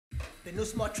the new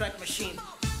smart track machine.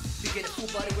 You get a full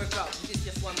body workout with this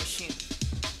just one machine.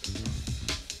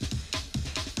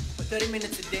 For 30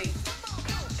 minutes a day.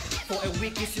 For a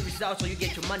week, you see results or you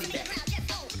get your money back.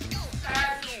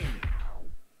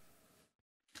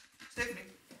 Stephanie.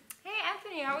 Hey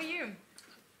Anthony, how are you?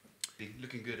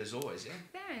 Looking good as always, yeah?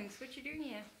 Thanks, what you doing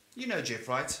here? You know Jeff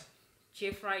Wright?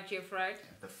 Jeff Wright.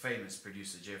 The famous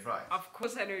producer Jeff Wright. Of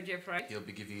course I know Jeff Wright. He'll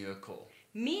be giving you a call.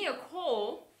 Me a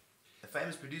call? A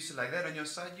famous producer like that on your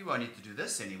side, you won't need to do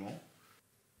this anymore.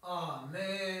 Oh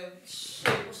man, shit,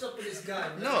 what's up with this guy,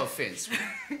 man? No offense.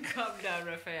 Calm down,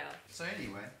 Raphael. So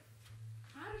anyway.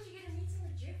 How did you get a meeting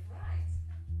with Jeff Wright?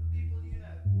 The people you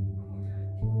know.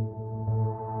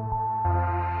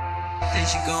 Say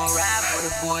she gon' ride for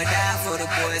the boy, die for the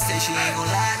boy. Say she ain't gon'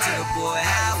 lie to the boy,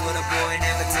 high with the boy.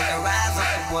 Never take a rise off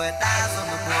the boy, thighs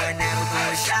on the boy. Never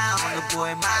gon' shine on the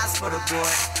boy, miles for the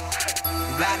boy.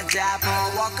 Ride a job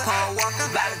on walker, ride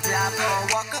a job on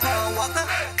walker,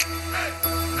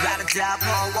 ride a job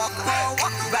on walker,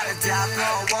 ride a job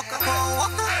on walker.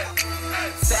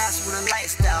 Fast with a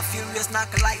lifestyle, furious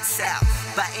knock the lights out.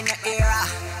 But in the air,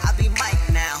 I be Mike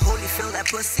now. Holy feel that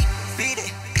pussy, beat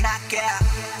it, knock out.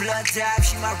 Blood dive,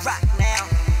 she my rock now.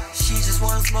 She just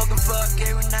wanna smoke and fuck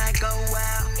every night, go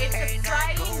out. It's a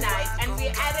Friday night and we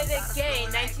at it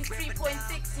again.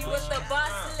 93.6, you with the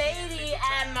boss lady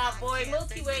and my boy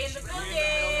Milkyway in the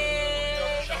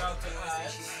building. Shout out to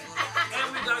us.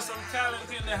 And we got some talent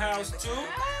in the house too.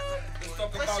 Let's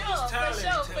talk about this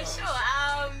talent. For sure.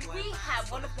 We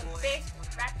have one of the best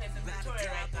rappers in Victoria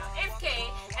right now, FK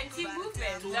and Team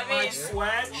Movement. Too much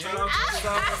swag. Shout out to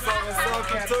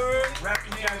Shakantu.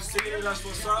 Rapping here in Seria, that's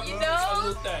what's up. You know?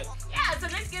 Salute that. Yeah, so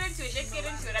let's get into it.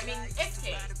 I mean,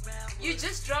 FK, you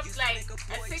just dropped like a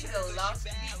single last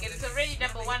week and it's already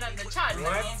 #1 on the chart. Right? I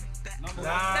mean, Number one. We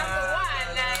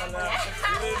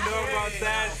didn't know about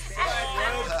that.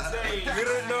 We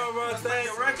didn't know about that.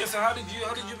 Your record. So how did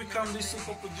you become this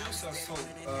super producer? So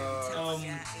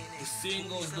the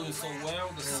singles doing so well.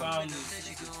 The sound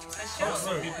is.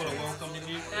 Some people are welcoming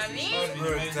you. I mean,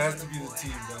 it has to be the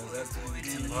team, guys. It has to be the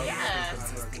team. yeah.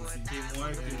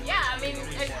 Teamwork. Yeah, I mean,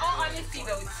 in all honesty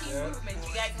though, Team Movement,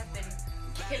 you guys have been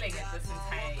killing it this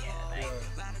entire year. Like,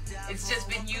 it's just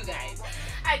been you guys.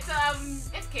 Alright, so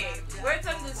FK, words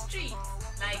on the street.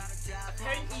 Like,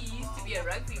 apparently you used to be a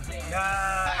rugby player.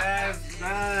 Nah. Let's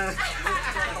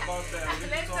talk about that.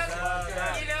 Let's talk about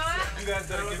that. You know? You guys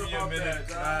gotta give me a minute.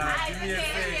 Give me a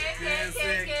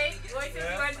sec. Wait if you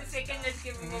want a second, let's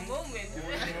give him a moment.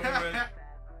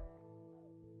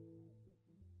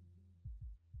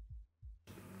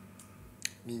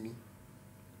 Mimi,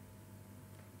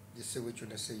 just say what you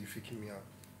wanna say, you're freaking me out.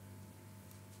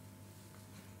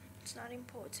 It's not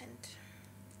important.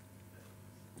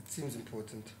 It seems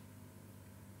important.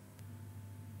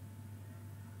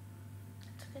 I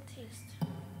took a test.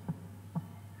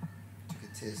 Took a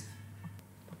test.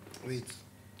 Wait,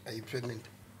 are you pregnant?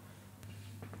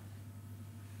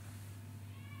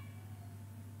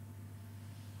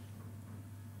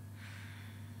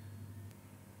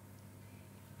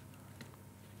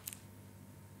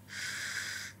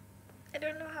 I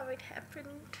don't know how it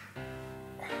happened.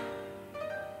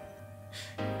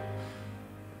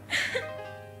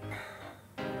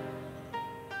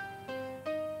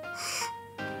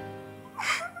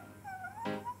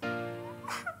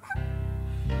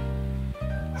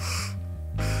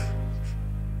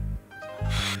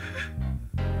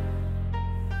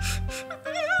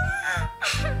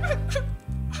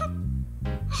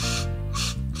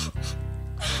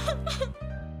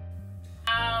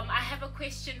 I have a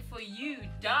question for you,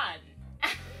 Don.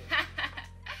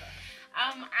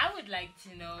 I would like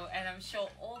to know, and I'm sure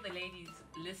all the ladies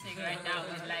listening right now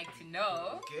would like to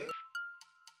know. Okay.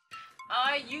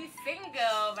 Are you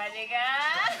single, my nigga?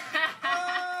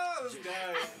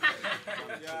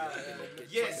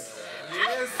 Yes.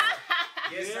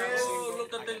 Oh,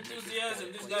 look at the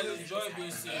enthusiasm. This guy enjoy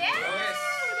being single. Yes.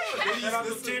 Shout out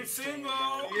to Team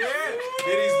Single. Yeah.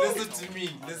 Ladies,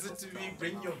 listen to me.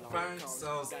 Bring your fine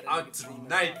selves out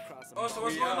tonight. Oh, so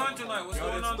what's going on tonight? What's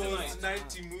going on tonight?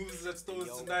 Team moves at stores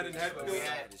tonight in Hatfield.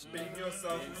 Bring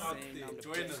yourself out there.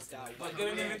 Join us. Like, get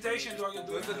an invitation. Do I get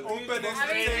There's an open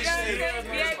invitation.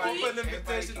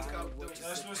 invitation to come.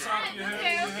 That's what's up. You heard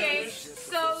it. Okay.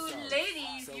 So,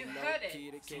 ladies, you heard it.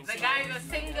 The guys are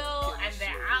single and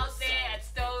they're out there at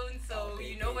Stone, so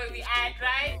you know where we at,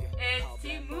 right? It's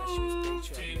Team Move.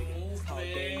 Team Move,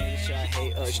 man.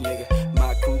 Hey us, nigga.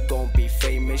 My crew gon' be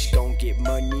famous, gon' get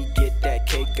money, get that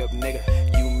cake up, nigga.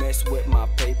 You mess with my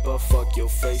paper, fuck your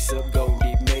face up, gon'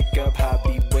 need makeup,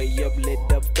 hobby way up, lit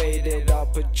up, faded, all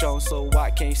Patron, so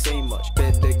I can't say much.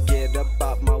 Better get up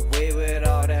out my way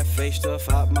Take stuff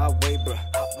out my way, bruh.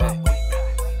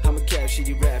 I'm a cash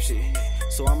shitty rap shit,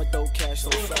 so I'ma throw cash so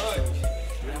fast.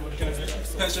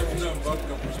 Cash every time,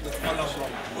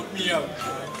 hook me up.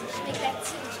 Make that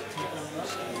two.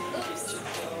 Oops.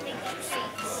 Make that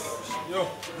three. Yo,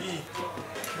 me.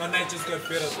 My night just got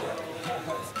better.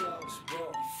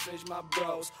 Fish my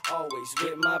bros, always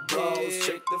with my bros.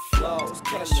 Check the flows,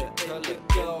 color,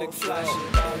 look flash. All I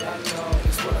know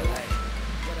is what I like.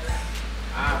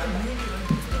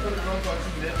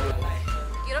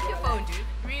 Get off your phone, dude.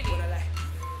 Really?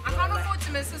 I can't afford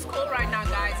to miss this call right now,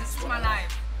 guys. This is my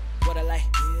life. What I like,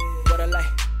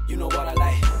 you know what I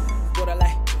like. What I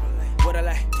like, what I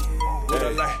like, what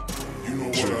I like. You know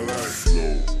what I like.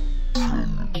 Slow.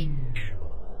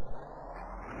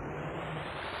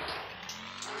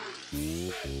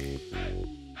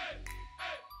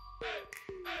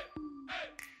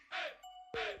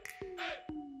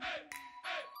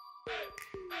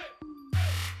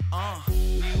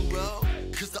 New road,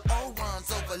 cause the old one's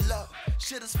overload.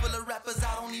 Shit is full of rappers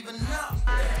I don't even know.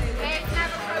 Hey, how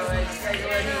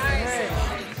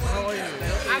are you?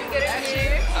 I'm good at you.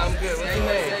 I'm good. What's your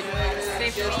name?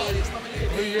 Safely.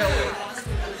 Who you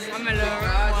with? I'm alone.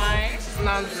 Why?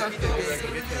 No, I'm just What?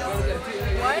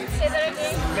 Say that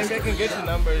again? maybe I can get your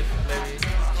numbers. Maybe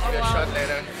get a shot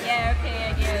later. Yeah, okay, I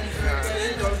guess.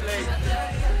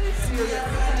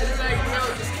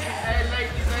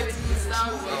 I'm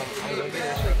gonna get a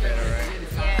shot later, right?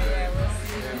 Yeah,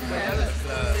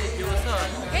 What's up?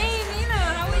 Hey, Nina,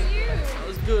 how are you?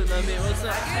 What's good, man? What's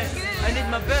up? Good. I need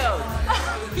my belt.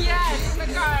 Yeah, it's in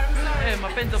the car. I'm sorry. Hey,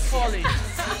 my pens are falling.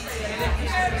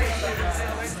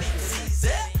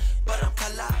 But I'm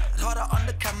harder on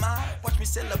the come out. Watch me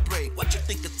celebrate. What you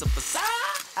think it's a facade?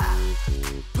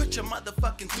 Put your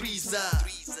motherfucking threes up.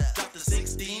 Got the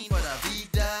 16 for the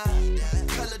vida.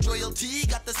 Colored royalty,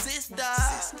 got the sister.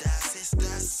 Shae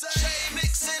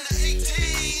mixing the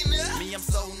 18. Me, I'm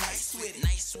so nice with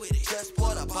it. Just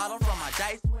bought a bottle from my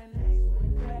dice.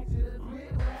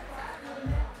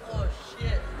 Oh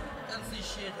shit. Can't see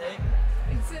shit, eh?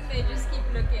 It's in there, just keep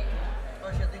looking.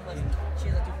 Oh shit, I think my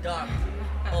shades are too dark.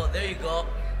 Oh, there you go. Oh,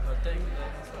 thank you.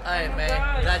 Alright, man.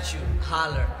 God. Got you.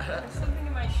 Holler. Something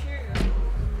in my shoe.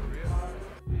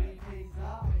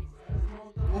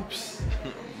 Oops.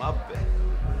 My bad.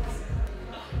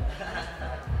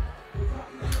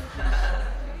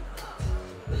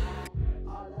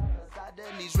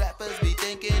 These rappers be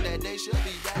thinking that they should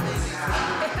be rapping.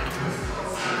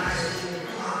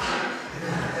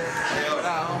 Hey, yo,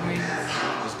 homie.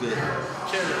 What's good?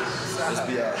 Chillin'. Let's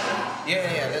be out.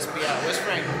 Yeah, let's be out. Where's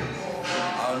Frank? I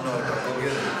don't know, bro. Go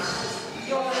get it.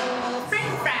 Your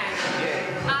friend Frank.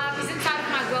 Yeah. He's inside of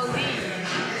my girl Lee.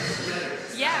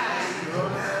 Yeah.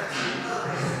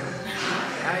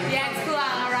 Yeah, it's cool.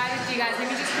 I'll ride with you guys. Let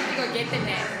me just quickly go get them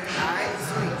there. Alright,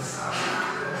 sweet.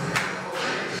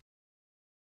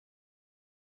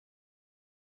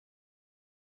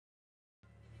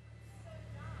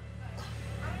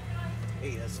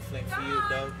 Hey, that's a fling for you,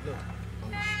 dog. Look.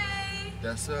 Hey.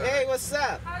 That's up. Hey, what's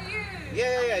up? How are you?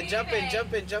 Yeah. Jump in.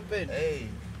 Hey.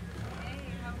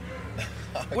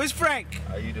 Where's Frank?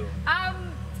 How you doing?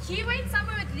 He went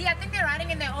somewhere with Lee. I think they're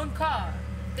riding in their own car.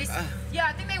 Yeah,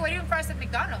 I think they're waiting for us at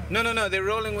McDonald's. No, they're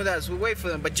rolling with us. We'll wait for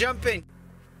them, but jump in.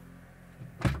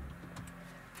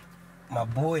 My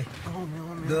boy.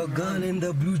 The girl in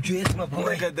the blue dress, my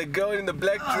boy. The girl in the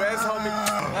black dress, homie.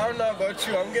 I don't know about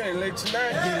you. I'm getting late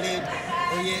tonight. Get late.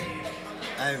 Oh yeah.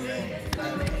 Aye, man.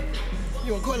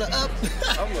 You wanna call her up?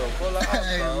 I'm gonna call her up,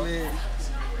 Aye, bro. man.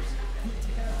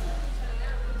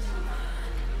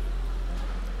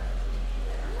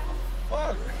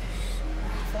 Fuck.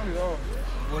 Phone is off.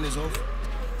 Phone is off.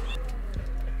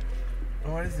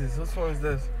 What is this? What phone is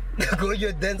this? Go,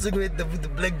 you're dancing with the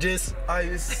black dress. Are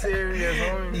you serious,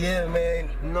 homie? Yeah, man.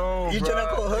 No, You bro. tryna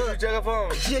call her? You check her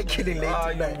phone? You ain't getting late Ah,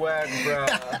 tonight. you whack, bro.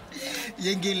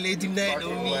 You ain't getting late tonight, Fucking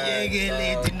homie. You whack, ain't getting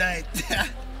late bro. tonight.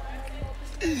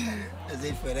 That's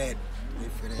it for that.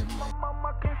 Wait for that, man.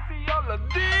 Mama can see all of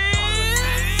this.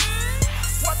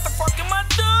 What the fuck am I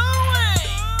doing?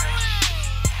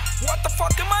 What the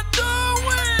fuck am I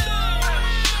doing?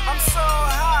 I'm so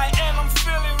high and I'm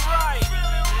feeling right.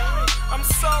 I'm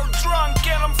so drunk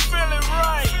and I'm feeling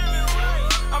right.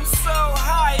 I'm so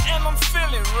high and I'm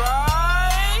feeling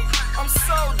right. I'm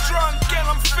so drunk and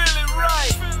I'm feeling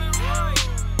right.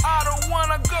 I don't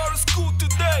wanna go to school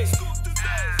today.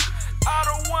 I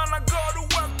don't wanna go to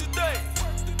work today.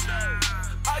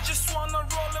 I just wanna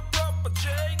roll a proper J,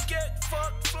 get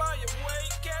fucked, fly away,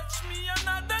 catch me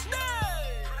another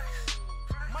day.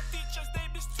 My teachers, they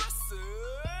be stressing.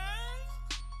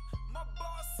 My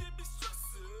boss, he be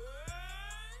stressing.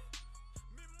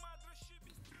 Me madre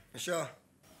Shae,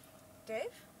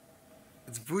 Dave?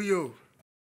 it's Buyo.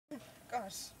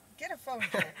 Gosh, get a phone.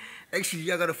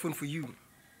 Actually, I got a phone for you.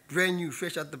 Brand new,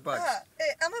 fresh out the box. Hey,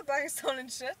 I'm not buying stolen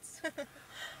shit.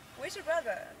 Where's your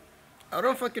brother? I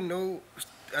don't fucking know.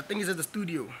 I think he's at the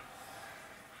studio.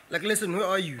 Like, listen, where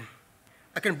are you?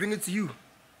 I can bring it to you.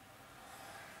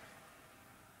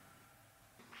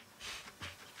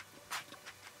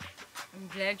 I'm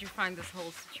glad you find this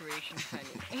whole situation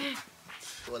funny.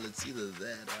 Well, it's either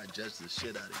that or I judge the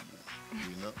shit out of you,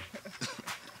 you know?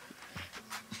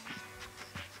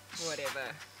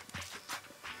 Whatever.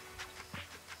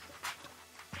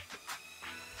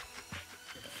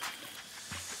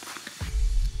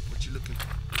 What you looking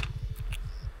for?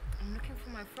 I'm looking for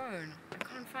my phone. I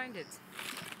can't find it.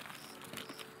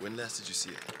 When last did you see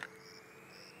it?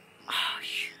 Oh,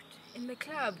 shoot. In the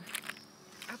club.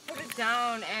 I put it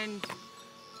down and...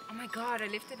 Oh my God, I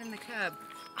left it in the club.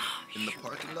 Oh, in the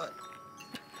parking lot?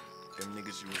 Them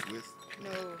niggas you was with?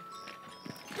 No.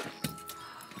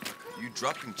 You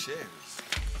dropping chairs.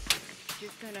 You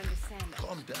just don't understand.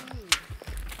 Calm down.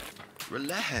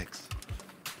 Relax.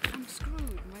 I'm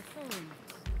screwed. My phone.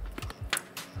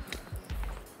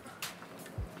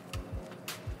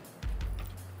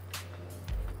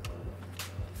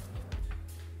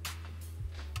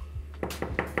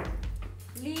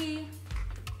 Lee.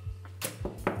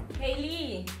 Hey,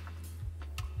 Lee.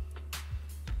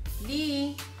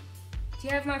 Lee. Do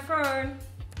you have my phone?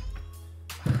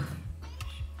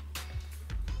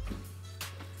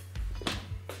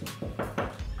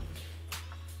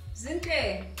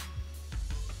 Zinke.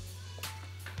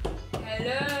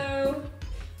 Hello.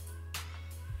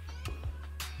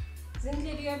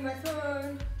 Zinke, do you have my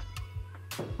phone?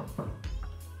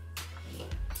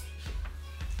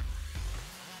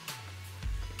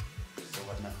 So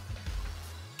what now?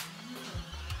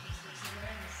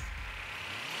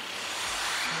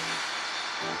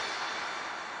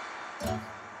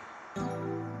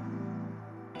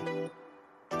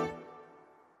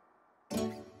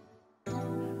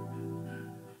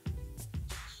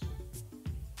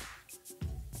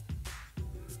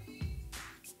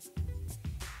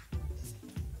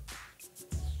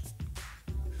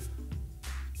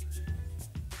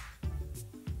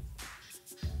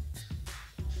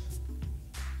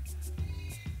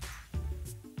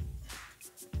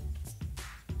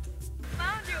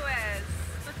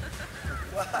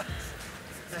 What?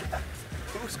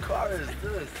 Whose car is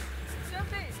this?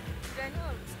 Jump in. Going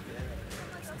home.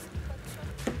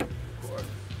 Of course.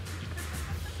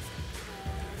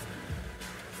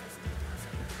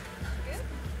 Good?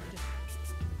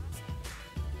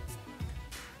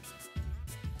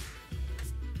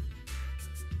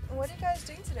 What are you guys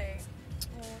doing today?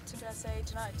 Or should I say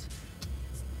tonight?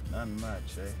 Nothing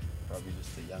much, eh? Probably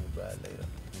just a young bride later.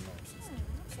 Who knows?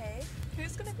 Okay.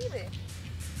 Who's gonna be there?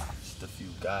 Just a few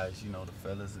guys, you know, the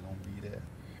fellas are gonna be there.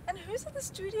 And who's at the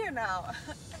studio now? I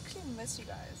actually miss you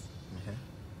guys. Yeah?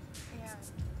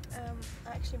 Yeah. I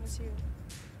actually miss you.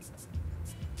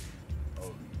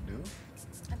 Oh, you do?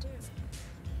 I do.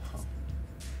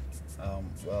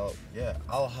 Well, yeah,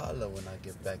 I'll holler when I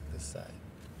get back this side.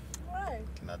 Alright.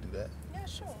 Can I do that? Yeah,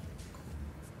 sure.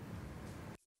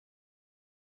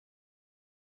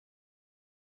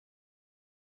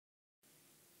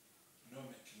 You know I'm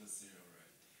making a cereal,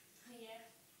 right?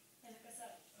 Yeah. And what's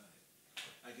up?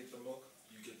 I get the milk,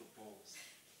 you get the balls.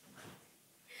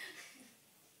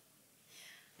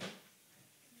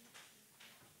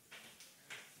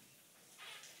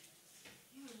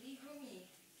 Yo, Lee, homie.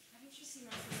 Haven't you seen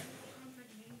my phone? I can't find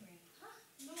it anywhere. Huh?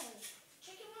 No.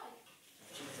 Check it out.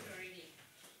 Checked it already.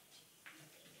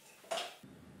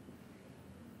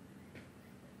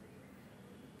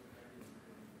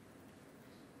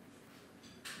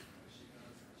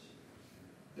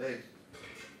 Dave.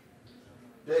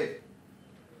 Dave.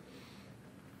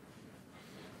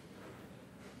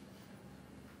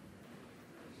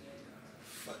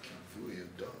 Fucking fool you,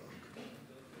 dog.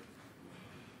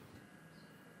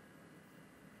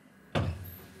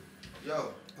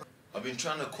 Yo, I've been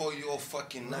trying to call you all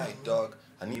fucking night, dog.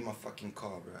 I need my fucking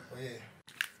car, bro. Oh, yeah.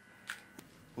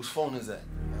 Whose phone is that?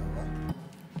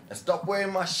 And stop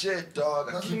wearing my shit,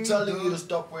 dog. I keep telling you to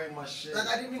stop wearing my shit. Like,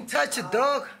 I didn't even touch it,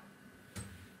 dog.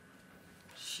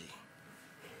 Shit.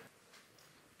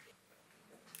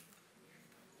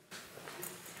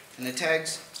 And the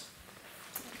tags,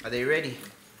 are they ready?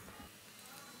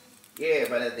 Yeah,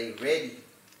 but are they ready?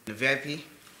 The VIP?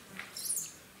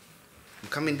 I'm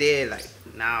coming there like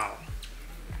now.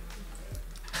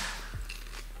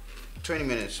 20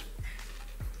 minutes.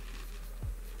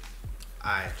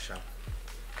 Alright, sure.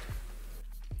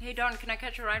 Hey, Don, can I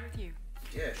catch a ride with you?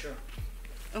 Yeah, sure.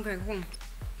 Okay, cool.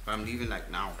 I'm leaving like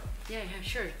now. Yeah,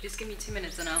 sure. Just give me 2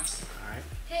 minutes and I'll... Alright.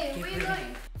 Hey, where are you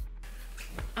going?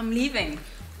 I'm leaving.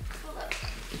 Hold up.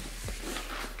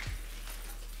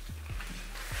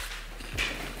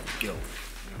 Yo,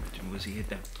 was he hit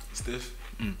that? Stiff?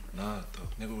 Nah,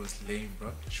 the nigga was lame,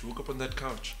 bro. She woke up on that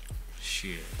couch.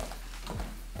 Shit.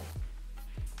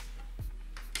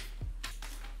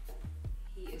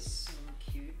 He is so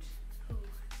cute. Who?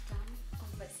 Dam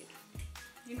or Massey?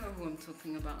 You know who I'm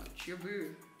talking about. Your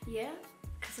boo. Yeah?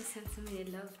 Because I sent so many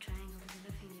love triangles and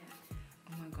nothing yet.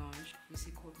 Oh my gosh.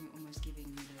 Missy caught me almost giving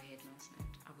me the head last night.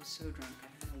 I was so drunk. I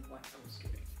don't know what I was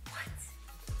doing. What?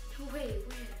 No way.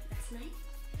 Where? Last night?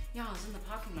 Yeah, I was in the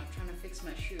parking lot trying to fix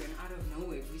my shoe, and out of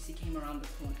nowhere, Lucy came around the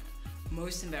corner.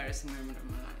 Most embarrassing moment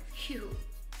of my life. You?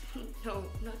 No,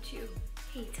 not you.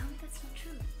 Hey, tell me that's not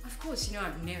true. Of course, you know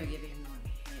I've never given him one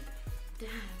head.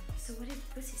 Damn. So what did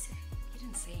Lucy say? He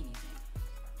didn't say anything.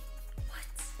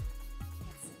 What?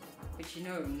 But you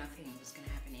know nothing was gonna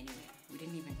happen anyway. We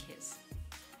didn't even kiss.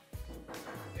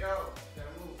 Yo,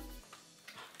 gotta move.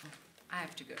 I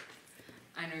have to go.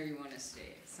 I know you want to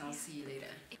stay, so I'll see you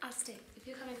later. I'll stay. If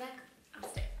you're coming back, I'll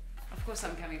stay. Of course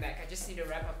I'm coming back. I just need to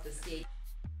wrap up this day.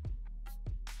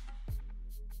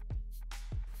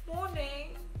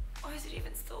 Morning. Or is it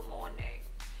even still morning?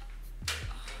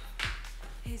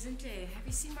 Hey, Zinte, have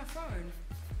you seen my phone?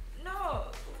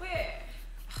 No. Where?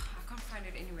 I can't find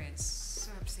it anywhere. It's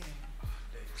so upsetting.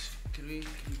 Can we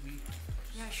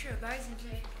Yeah, sure. Bye,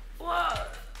 Zinte.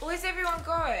 What? Where's everyone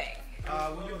going?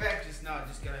 we'll be back just now.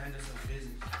 Just gotta handle some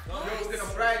business. No, We're gonna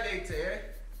fry later,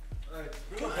 yeah? Alright,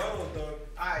 bring a bottle, dog.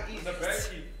 Alright, eat. The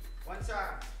baggie. One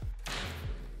time.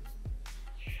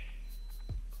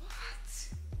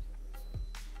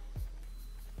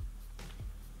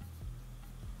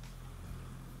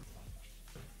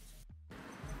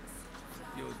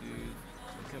 Yo, dude,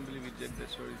 I can't believe you did that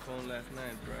shorty phone last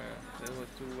night, bruh. That was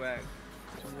too whack.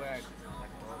 Too whack.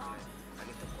 Like, dog, man. I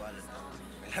need to call it now.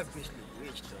 Man, that bitch look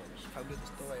rich, though. She probably at the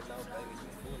store right now buying me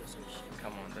a phone or some shit.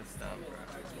 Come on, that's dumb, bruh.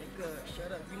 Nigga,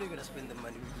 shut up. You know you're gonna spend the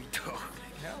money with me, dog.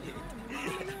 Hell yeah.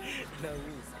 No,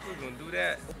 me. Who's gonna do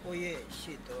that? Oh, yeah.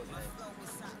 Shit, dog, man.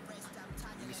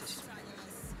 You said she's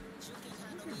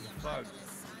Fuck.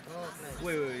 dog, like.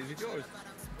 Wait, is it yours?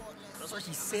 That's what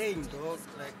she's saying, dog.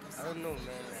 Like, I don't know,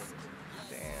 man. Like,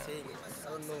 Damn. saying it. I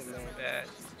don't know, man. Bad.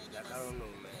 Like, I don't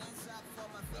know, man.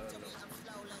 I don't know.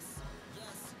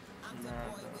 Nah,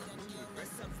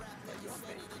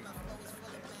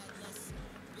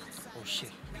 Oh,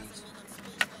 shit. Please.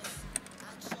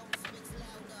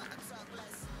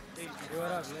 Hey,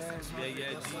 what up, man? Yeah,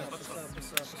 yeah, G. What's up?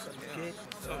 What's up? You good?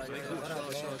 What's up, man? What up,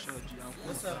 man? Sure,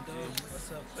 What's up, dog?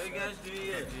 What's up? What you guys do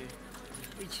here?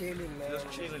 We chilling, man. Just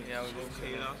chilling. Yeah, we just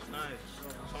chilling. Nice.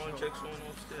 Someone check someone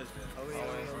upstairs. Oh, yeah,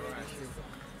 Alright.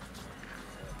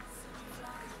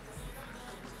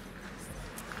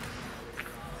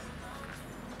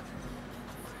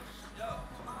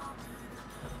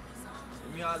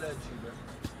 Let me holler at you, bro.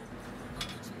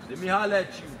 Let me holler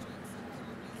at you.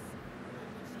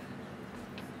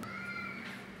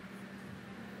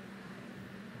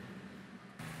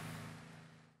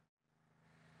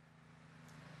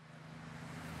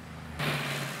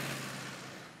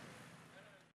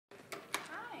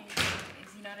 Hi.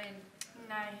 Is he not in?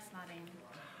 No, he's not in.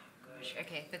 Gosh.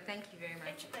 Okay, but thank you very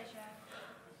much. It's a pleasure.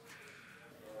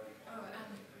 Oh,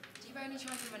 do you by any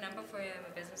chance have a number for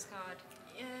a business card?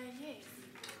 Yes.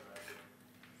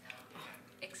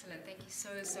 Excellent. Thank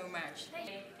you so much.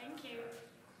 Thank you.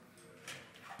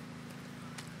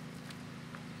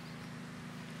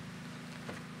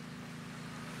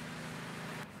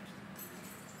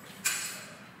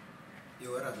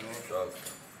 Yo, what up, man? Dog.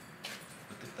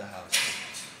 Look at the house.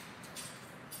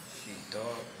 Shit, dog.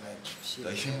 Like, shit.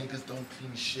 Like, you niggas don't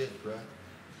clean shit, bruh.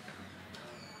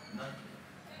 Nah.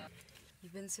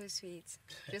 You've been so sweet.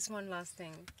 Just one last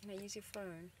thing. Can I use your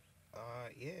phone?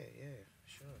 Yeah,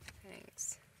 sure.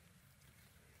 Thanks.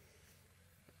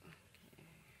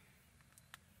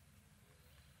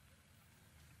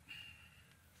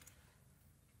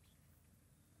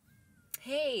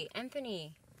 Hey,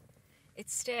 Anthony.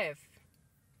 It's Steph.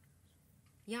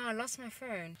 Yeah, I lost my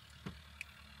phone.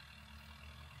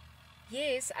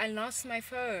 Yes, I lost my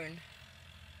phone.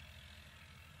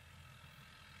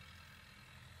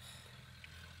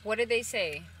 What did they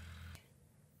say?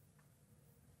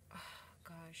 Oh,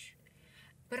 gosh.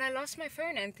 But I lost my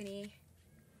phone, Anthony.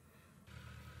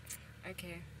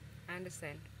 Okay, I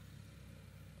understand.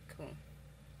 Cool.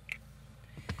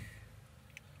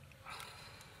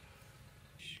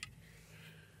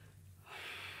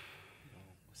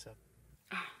 What's up?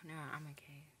 Oh, no, I'm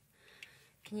okay.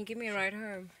 Can you give me a ride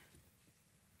home?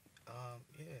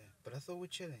 Yeah, but I thought we're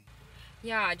chilling.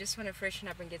 Yeah, I just want to freshen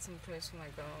up and get some clothes for my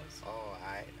girls. Oh,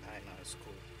 I know, it's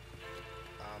cool.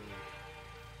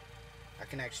 I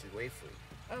can actually wait for you.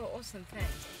 Oh, awesome,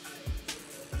 thanks.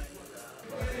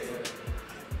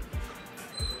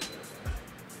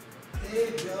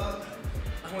 Hey, dog.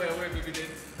 Wait, baby, then.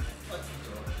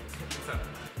 What's up?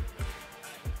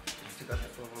 You took out the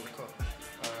phone from the car.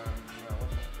 No.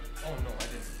 Oh, no, I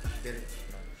didn't. Did it?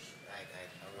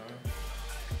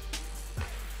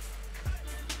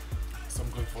 Some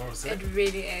good for us, eh? It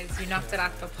really is. You knocked it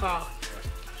out the park.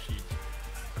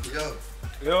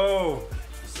 Yo.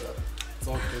 What's up? It's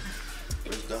all good.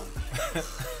 Where's Dom?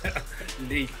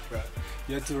 Late, bro.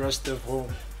 You had to rush Steph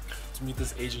home to meet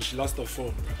this agent. She lost her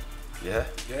phone, bro. Yeah?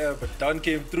 Yeah, but Don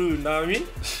came through, know what I mean?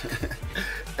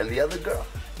 And the other girl?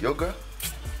 Your girl?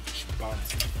 She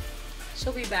bounced.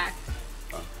 She'll be back.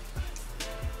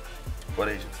 What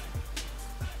agent?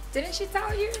 Didn't she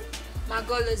tell you? My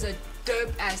girl is a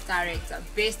dope-ass director,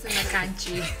 best in the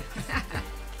country.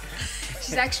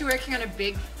 She's actually working on a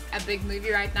big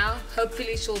movie right now.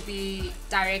 Hopefully she'll be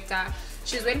director.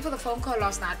 She was waiting for the phone call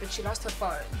last night, but she lost her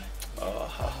phone. Oh,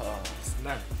 haha.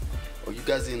 Snap. Oh, you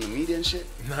guys in the media and shit?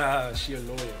 Nah, she a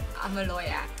lawyer. I'm a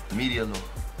lawyer. Media law.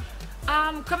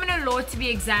 Criminal law to be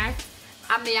exact.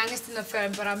 I'm the youngest in the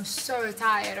firm, but I'm so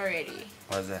tired already.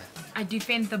 Why's that? I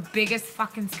defend the biggest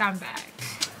fucking scumbag.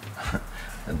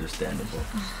 Understandable.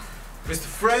 Mr.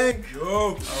 Frank! Yo!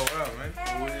 Oh, wow, man.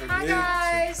 Hey, hi,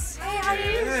 guys. Hey, how are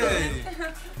you? Hey!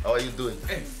 How are you doing?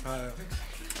 Hey. Hi,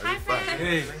 Frank.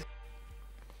 Hey.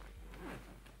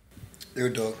 Yo,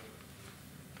 dog.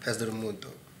 Pass the remote,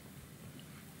 dog.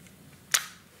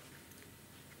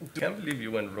 Can't believe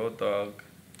you went raw dog.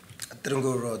 I didn't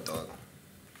go raw, dog.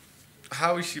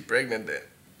 How is she pregnant then?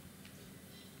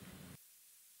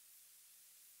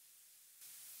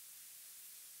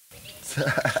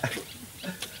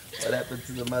 What happened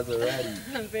to the Maserati?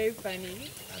 I'm very funny.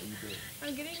 How you doing?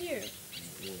 I'm good at you.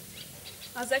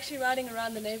 I was actually riding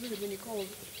around the neighborhood when you called.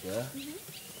 Yeah?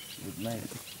 Good man.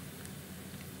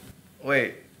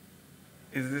 Wait,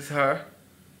 is this her?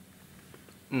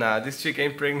 Nah, this chick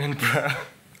ain't pregnant, bruh.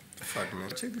 Fuck, man.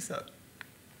 Check this out.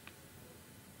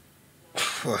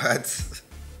 What?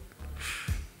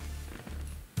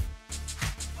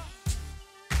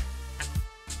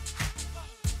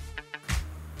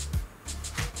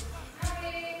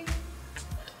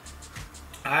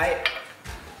 Hi.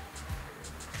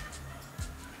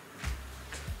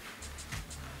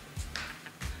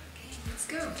 Let's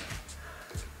go.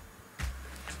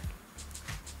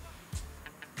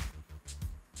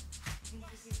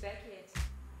 He's back yet.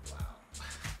 Wow.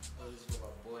 Oh, this is for my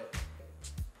boy. What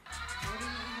are you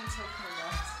even talking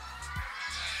about?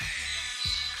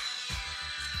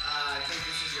 I think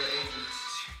this is your agent.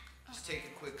 Just take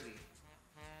it quickly.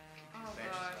 Oh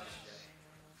gosh.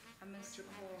 I missed your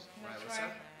call. Can I Right, try? what's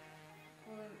up?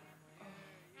 Call him. Oh,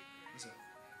 What's up?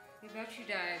 your battery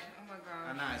died. Oh my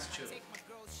gosh. Nah, it's chill.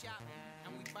 Call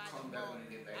me back when you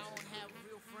get back to it. Can I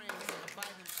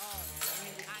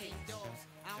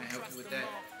help you with that?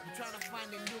 I'm trying to find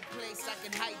a new place I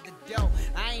can hide the dough.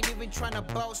 I ain't even trying to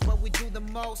boast, but we do the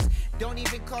most. Don't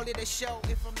even call it a show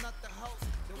if I'm not the host.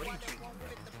 The one that won't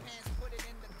fit the pants, put it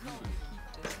in the coat.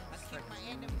 I keep my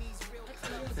enemies real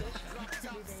close. Drop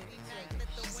top sleeves, let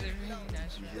the wind blow.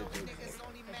 Niggas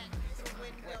only man through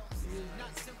windows.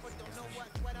 Not simple, don't know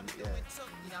what I'm doing too.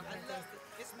 I love it.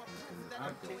 It's my proof that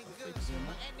I'm doing good.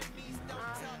 My enemies don't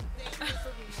talk, they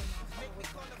listen. Make me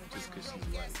call a friend,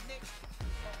 yes, nigga.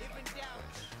 Even down,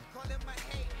 call him my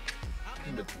hate. I'm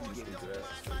in the Porsche, don't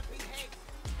mind my behavior.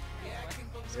 Yeah, I can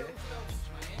go real close.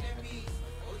 My enemies,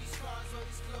 all these cars, all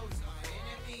these clothes, my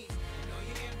enemies. You know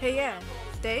you hear me? Hey, yeah.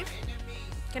 Dave?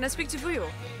 Can I speak to Vuyo?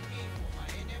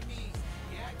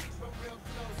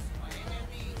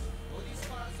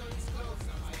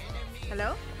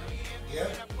 Hello? Yeah?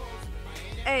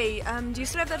 Hey, do you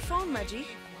still have that phone, Maji?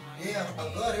 Yeah, I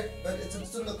got it, but it's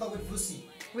still in the car with Vusi.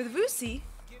 With Vusi?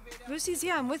 Vusi's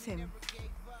here, I'm with him.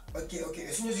 Okay.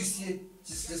 As soon as you see it,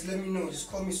 just let me know. Just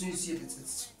call me as soon as you see it.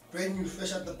 It's brand new,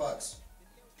 fresh out the box.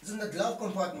 It's in the glove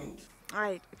compartment.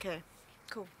 Alright, okay.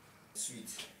 Cool.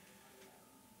 Sweet.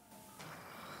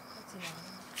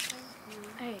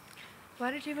 Hey,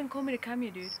 why did you even call me to come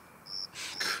here, dude?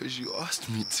 Because you asked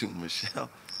me to, Michelle.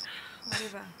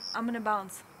 Whatever. I'm gonna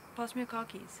bounce. Pass me your car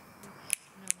keys.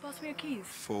 Pass me your keys.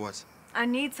 For what? I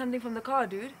need something from the car,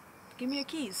 dude. Give me your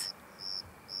keys.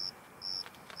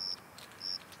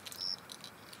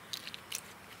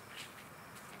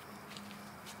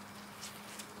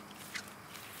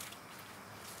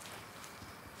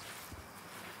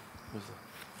 What's up?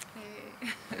 Hey.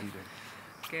 How you doing?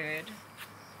 Good.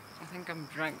 I think I'm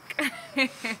drunk.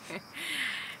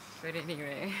 But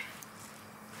anyway.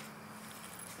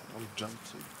 I'm drunk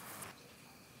too.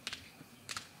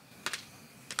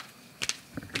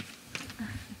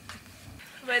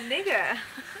 But nigga,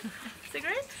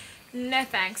 cigarette? No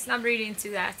thanks, I'm really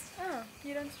into that. Oh,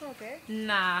 you don't smoke, eh?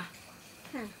 Nah.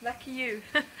 Lucky you.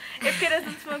 Ifke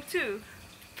doesn't smoke too.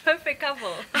 Perfect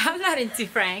couple. I'm not into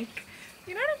Frank.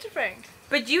 You're not into Frank?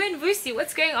 But you and Vusi,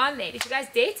 what's going on there? Did you guys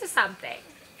date or something?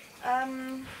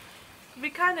 We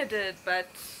kinda did, but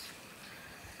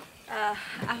I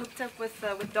hooked up with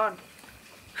Don.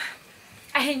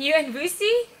 And you and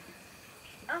Vusi?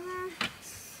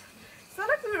 It's not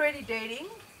like we were already dating,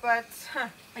 but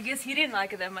I guess he didn't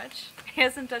like it that much. He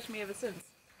hasn't touched me ever since.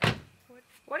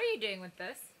 What are you doing with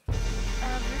this?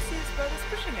 Lucy's brother's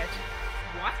pushing it.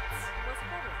 What? What's the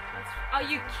problem? Are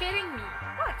you kidding me?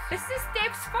 What? This is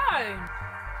Steph's phone.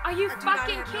 Are you I do not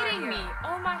fucking have no kidding idea. me?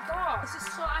 Oh my god, this is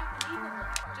so unbelievable.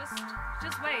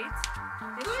 Just wait.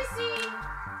 Lucy!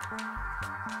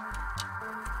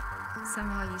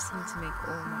 Somehow you seem to make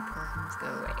all my problems go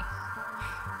away.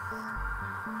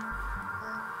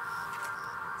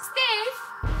 Steph!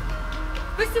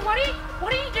 Lucy, what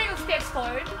are you doing with Steph's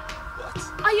phone? What?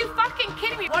 Are you fucking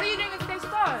kidding me? What are you doing with Steph's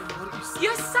phone? What are you saying?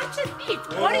 You're such a thief.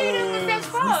 What are you doing with Steph's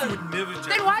phone?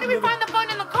 Then why did we find the phone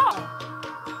in the car?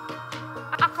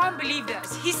 I can't believe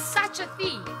this. He's such a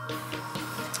thief.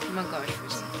 Oh my gosh,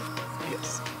 Lucy.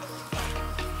 Yes.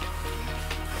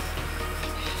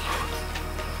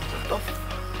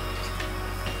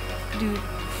 Dude,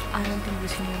 I don't think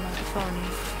Lucy knew about the phone.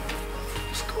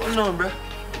 What's going on, bruh?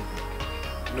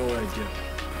 No idea.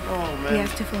 Oh, man. We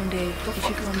have to phone Dave. The We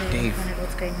fuck should is phone Dave Dave? and find out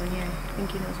what's going on here. I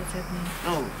think he knows what's happening.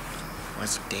 No.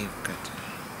 What's Dave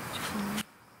got?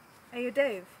 Hey, you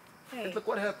Dave. Hey. Look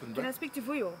what happened, Can bruh. I speak to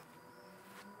Vuyo?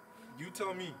 You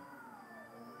tell me.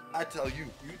 I tell you.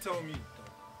 You tell me.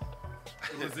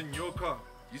 It was in your car.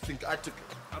 You think I took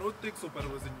it? I don't think so, but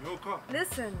it was in your car.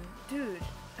 Listen, dude.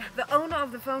 The owner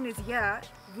of the phone is here.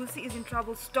 Lucy is in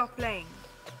trouble. Stop playing.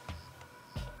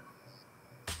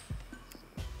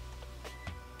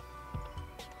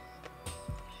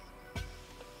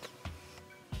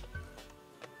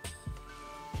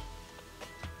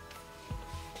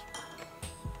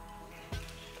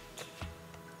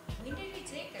 When did he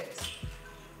take us?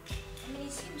 I mean, he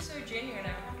seems so genuine.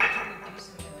 I can't believe he would do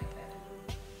something like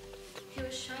that. He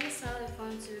was trying to sell the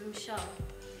phone to Michelle.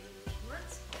 What?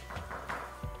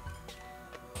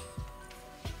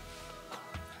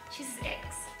 She's his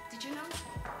ex. Did you know?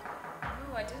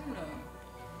 No, I didn't know.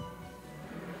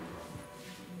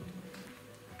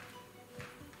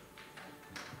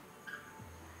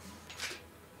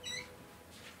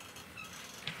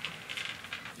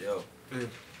 Yo. Hey,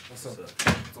 what's up? What's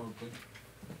It's all good.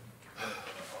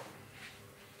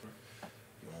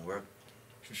 You want work?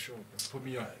 For sure, bro. Put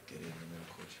me on. Alright, get in and then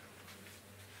coach.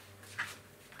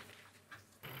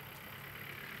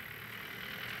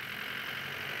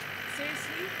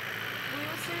 Seriously?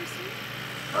 Vuyo, seriously?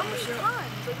 Oh, How many Michelle.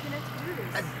 times are you gonna have to do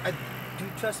this? I do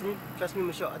trust me,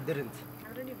 Michelle. I didn't.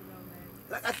 I don't even know, man.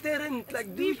 Like I didn't. Like,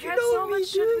 dude, We've you had know so me, much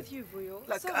shit dude. with you, Vuyo.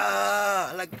 Like, so much.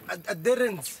 I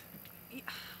didn't.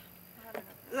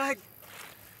 Like,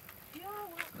 Yeah,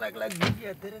 well, like, yeah,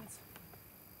 I didn't.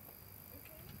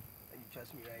 And you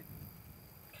trust me, right?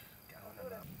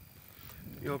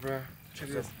 Yo, bruh. Check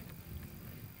this.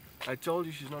 I told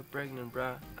you she's not pregnant,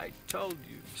 bruh. I told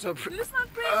you. So Mimi's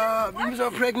not pregnant. Mimi's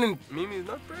not pregnant. Mimi's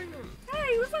not pregnant.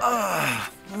 Hey, who's not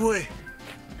Ah, boy.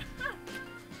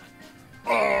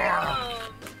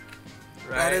 Oh.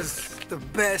 That is the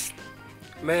best.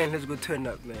 Man, let's go turn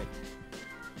up, man.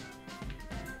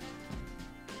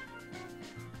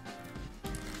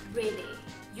 Really?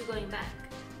 You going back?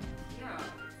 Yeah.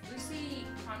 Lucy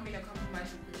can't be in a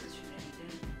compromising position and he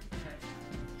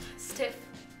didn't. Steph,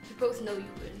 we both know you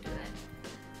wouldn't do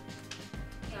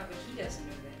that. Yeah, but he doesn't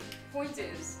know that. Point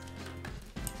is,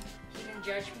 he didn't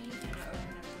judge me and I owe him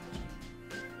an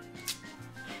apology.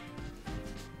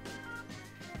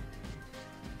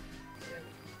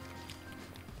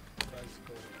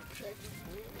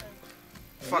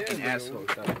 Fucking Yeah, asshole.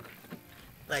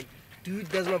 Like, dude,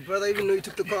 does my brother even know you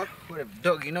took the car? Whatever.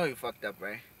 Dog, you know you fucked up,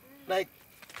 right? Like,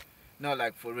 No,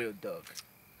 like for real, dog.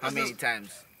 How Let's many just-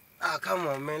 times? ah, come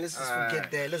on, man. Let's just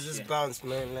forget that. Let's just bounce,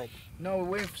 man. Like, No, we're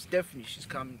waiting for Stephanie. She's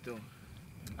coming through.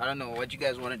 I don't know what you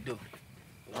guys want to do.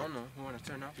 I don't know. Who want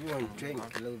to turn up? we want to drink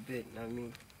a little bit. Know what I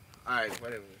mean? Alright,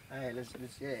 whatever. All right, let's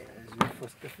wait for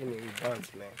Stephanie and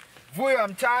bounce, man. Boy,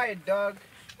 I'm tired, dog.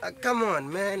 Come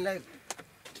on, man. Like,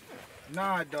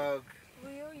 Nah, dog.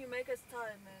 You make us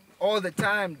tired, man. All the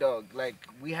time, dog. Like,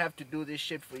 we have to do this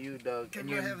shit for you, dog. And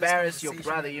you embarrass your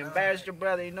brother. You embarrassed your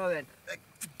brother, you know that? Like,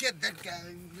 forget that guy.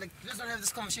 Like, let's not have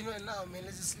this conversation right now, man.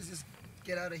 Let's just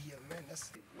get out of here, man.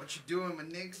 That's what you doing, my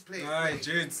niggas? Play. Alright,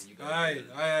 gents. Alright,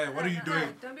 what are you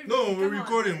doing? Don't be No, rude. we're Come on.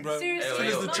 recording, bro. Seriously.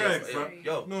 Finish the track, bro.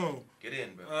 Yo, no. Get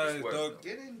in, bro. Alright, dog.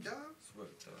 Get in, dog. Let's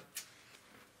work, dog. Let's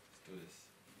do this.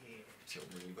 Yeah. Yo,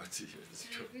 man, you about to hear this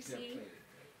joke.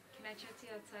 Can I chat to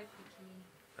you outside quickly?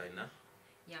 Right now?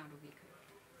 Yeah, it'll be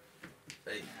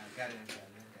good. Hey. I got it.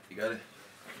 You got it?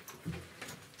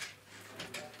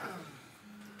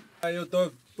 Hey, yo,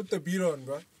 dog. Put the beat on,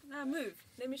 bro. Nah, move.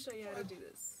 Let me show you how to do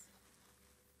this.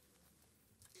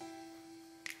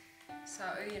 So I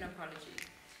owe you an apology.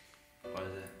 What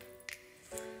is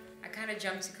that? I kind of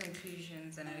jumped to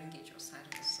conclusions and I didn't get your side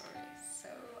of the story. So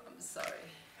I'm sorry.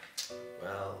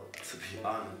 Well, to be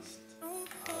honest, I was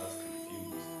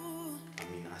confused. I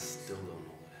mean, I still don't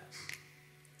know what happened.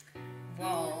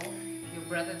 Well, your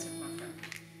brother took my phone.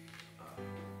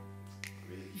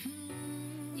 Really?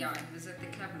 Yeah, I was at the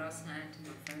club last night and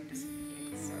my phone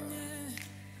disappeared, so...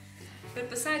 But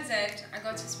besides that, I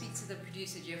got to speak to the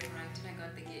producer, Jeff Wright, and I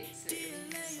got the gig, so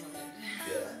everything's sorted.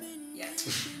 Yeah? Yeah.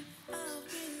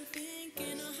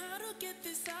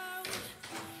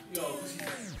 Yo, oh,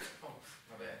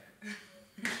 my bad.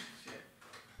 Shit.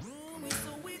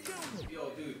 Yo,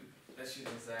 dude, that shit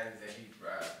inside is that heat, bro.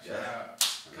 Yeah. Shout out.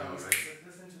 Come on, right.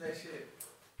 listen to that shit.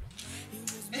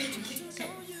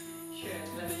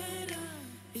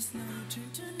 It's not true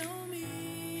to know me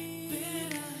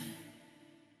better.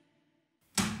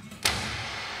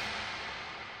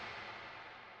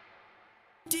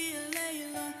 Dear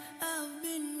Layla, I've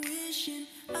been wishing,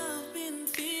 I've been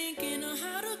thinking of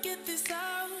how to get this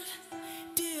out.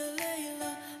 Dear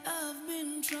Layla, I've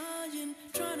been trying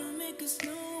to make us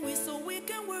know it so we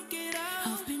can work it out.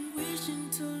 I've been wishing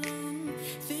too long,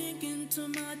 thinking too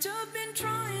much, I've been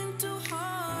trying too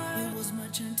hard. It was my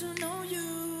turn to know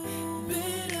you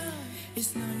better.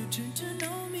 It's now your turn to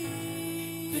know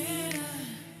me better.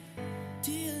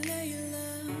 Dear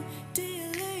Layla, dear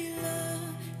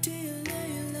Layla, dear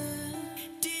Layla,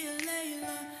 dear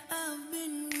Layla, I've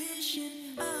been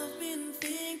wishing, I've been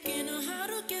thinking of how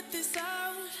to get this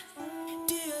out.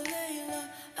 Dear Layla,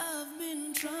 I've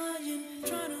been trying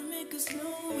to make us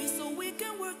know it so we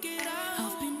can work it out.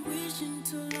 I've been wishing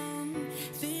too long,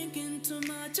 thinking too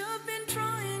much, I've been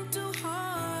trying too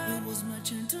hard. It was my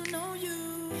turn to know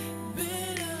you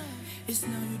better. It's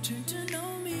now your turn to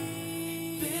know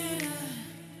me better.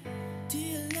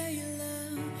 Dear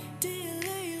Layla, dear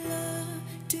Layla,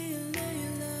 dear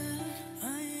Layla,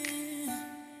 I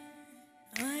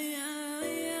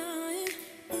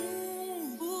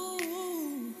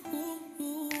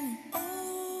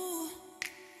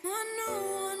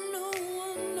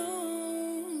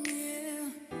know, yeah.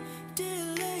 Dear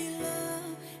Layla,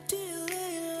 dear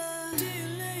Layla, dear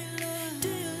Layla,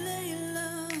 dear Layla,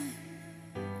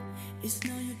 it's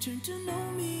now your turn to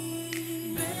know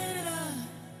me better.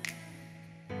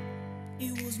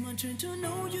 It was my turn to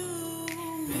know you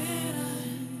better.